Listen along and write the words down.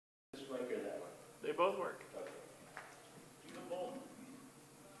both work. Okay.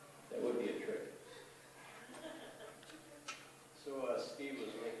 That would be a trick. So Steve was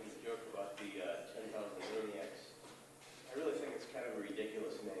making a joke about the 10,000 Maniacs. I really think it's kind of a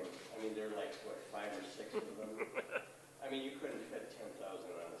ridiculous name. I mean, there are like, what, 5 or 6 of them? I mean, you couldn't fit 10,000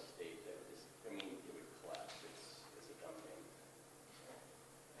 on a stage. That would just, I mean, it would collapse. It's a dumb name.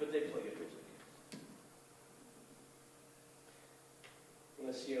 But they play good music.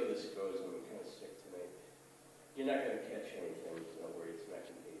 Let's see how this goes. I'm kind of sick tonight. You're not going to catch anything. Don't worry, it's not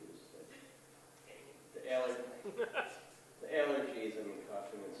contagious. The allergies, I mean,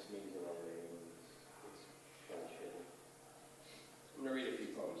 coughing and sneezing all day. It's kind of shitty. I'm going to read a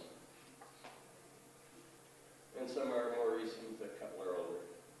few poems. And some are more recent, a couple are older.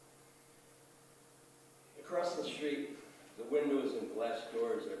 Across the street, the windows and glass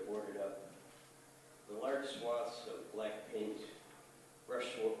doors are boarded up. The large swaths of black paint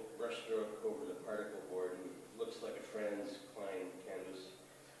brushstroke over the particle board and looks like a Franz Klein canvas.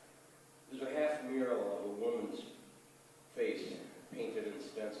 There's a half mural of a woman's face painted in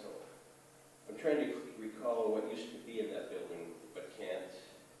stencil. I'm trying to recall what used to be in that building, but can't.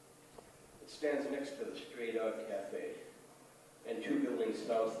 It stands next to the Straight Out Cafe and 2 buildings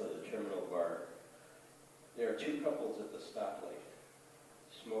south of the Terminal Bar. There are 2 couples at the stoplight,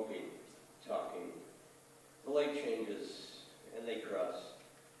 smoking, talking. The light changes and they cross.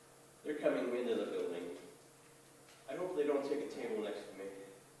 They're coming into the building. I hope they don't take a table next to me.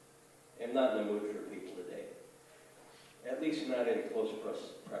 I'm not in the mood for people today. At least not in close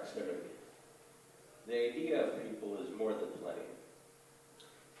proximity. The idea of people is more than plenty.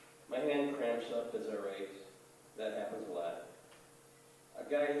 My hand cramps up as I write. That happens a lot. A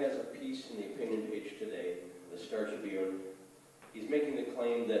guy has a piece in the opinion page today, the Star Tribune. He's making the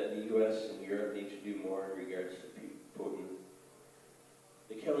claim that the U.S. and Europe need to do more in regards to Putin.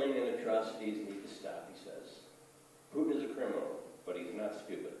 The killing and atrocities need to stop, he says. Putin is a criminal, but he's not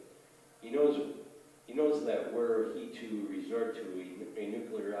stupid. He knows that were he to resort to a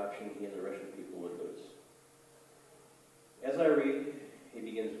nuclear option, he and the Russian people would lose. As I read, he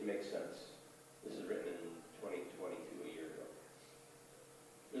begins to make sense. This is written in 2022, a year ago.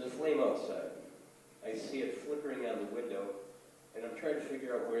 There's a flame outside. I see it flickering out the window, and I'm trying to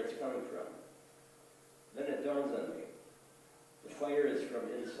figure out where it's coming from. Then it dawns on me. The fire is from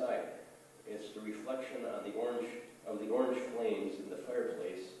inside. It's the reflection on the orange flames in the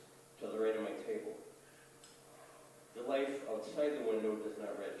fireplace to the right of my table. The life outside the window does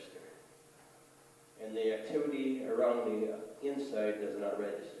not register, and the activity around me inside does not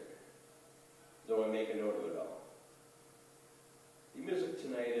register, though I make a note of it all. The music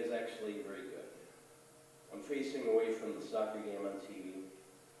tonight is actually very good. I'm facing away from the soccer game on TV.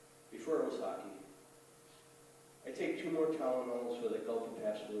 Before it was hockey. I take 2 more Tylenols with a gulp of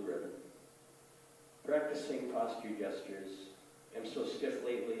Pabst Blue Ribbon. Practicing posture gestures. I'm so stiff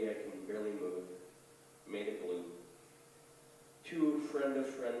lately I can barely move. Made of glue. 2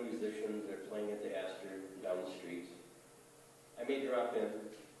 friend-of-friend musicians are playing at the Astor down the street. I may drop in,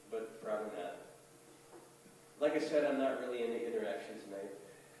 but probably not. Like I said, I'm not really into interaction tonight.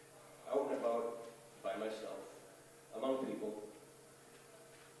 Out and about, by myself, among people.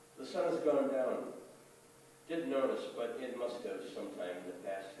 The sun has gone down. Didn't notice, but it must have sometime in the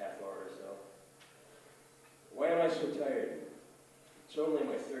past half hour or so. Why am I so tired? It's only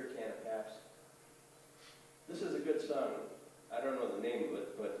my 3rd can of Pabst. This is a good song. I don't know the name of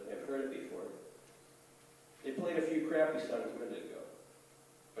it, but I've heard it before. They played a few crappy songs a minute ago,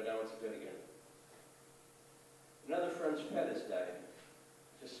 but now it's good again. Another friend's pet has died.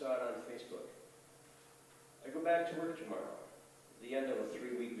 Just saw it on Facebook. I go back to work tomorrow, the end of a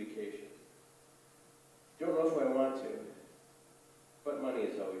 3-week vacation. Don't know if I want to, but money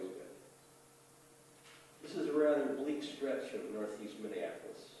is always good. This is a rather bleak stretch of northeast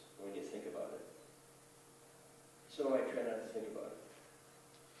Minneapolis when you think about it. So I try not to think about it.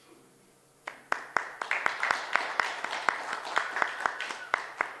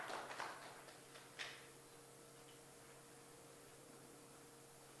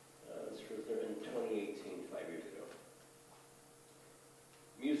 This was there in 2018, 5 years ago.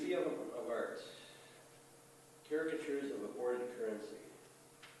 Museum of Art. Caricatures of aborted currency.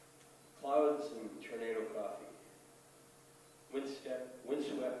 Clouds and tornado coffee.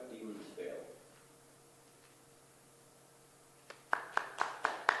 Windswept demons fail.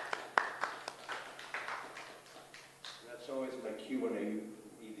 And that's always my cue when I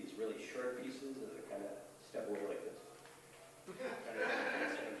read these really short pieces, is I kind of step away like this.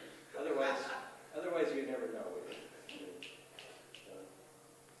 Otherwise you never know. This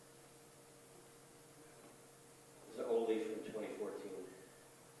is an oldie from 2014.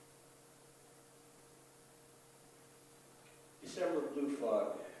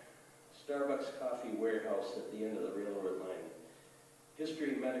 fog, Starbucks coffee warehouse at the end of the railroad line,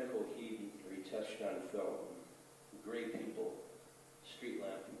 history medical heat retouched on film, gray people, street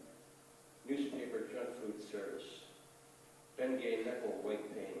lamp, newspaper junk food service, Bengay nickel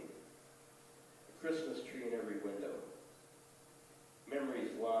white pane, a Christmas tree in every window,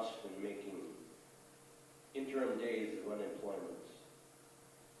 memories lost in making, interim days of unemployment,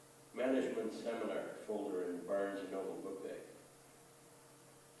 management seminar folder in Barnes & Noble book bag.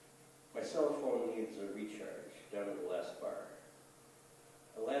 My cell phone needs a recharge down at the last bar.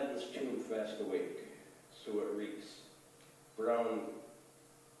 Aladdin's tomb fast awake, so it reeks. Brown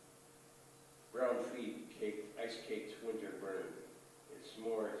feet, ice cakes, winter burn. It's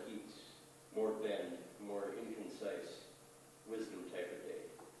more heat, more bend, more inconcise, wisdom type of day.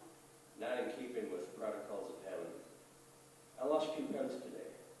 Not in keeping with protocols of heaven. I lost 2 pens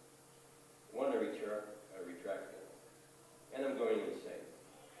today. One I retracted, and I'm going insane.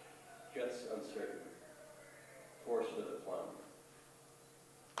 Jets uncertain, force to the plumb.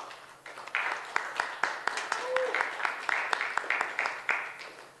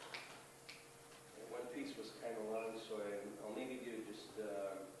 And one piece was kind of long, so I'll maybe do just,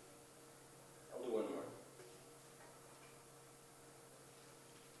 I'll do one more.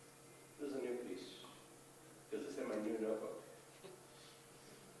 This is a new piece, because it's in my new notebook.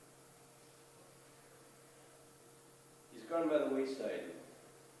 Gone by the wayside.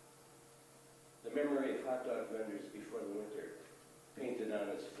 The memory of hot dog vendors before the winter, painted on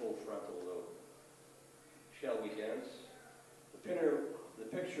its full frontal lobe. Shall we dance? The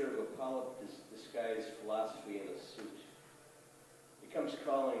picture of a polyp disguised philosophy in a suit. It comes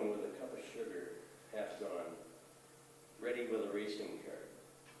calling with a cup of sugar, half gone, ready with a racing car.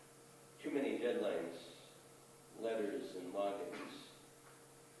 Too many deadlines, letters and logins,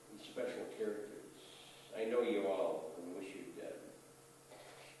 and special characters. I know you all and wish you dead.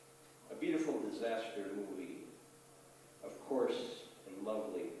 A beautiful disaster movie, of course, and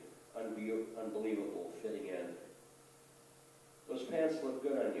lovely, unbelievable fitting end. Those pants look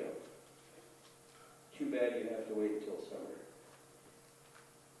good on you. Too bad you have to wait until summer.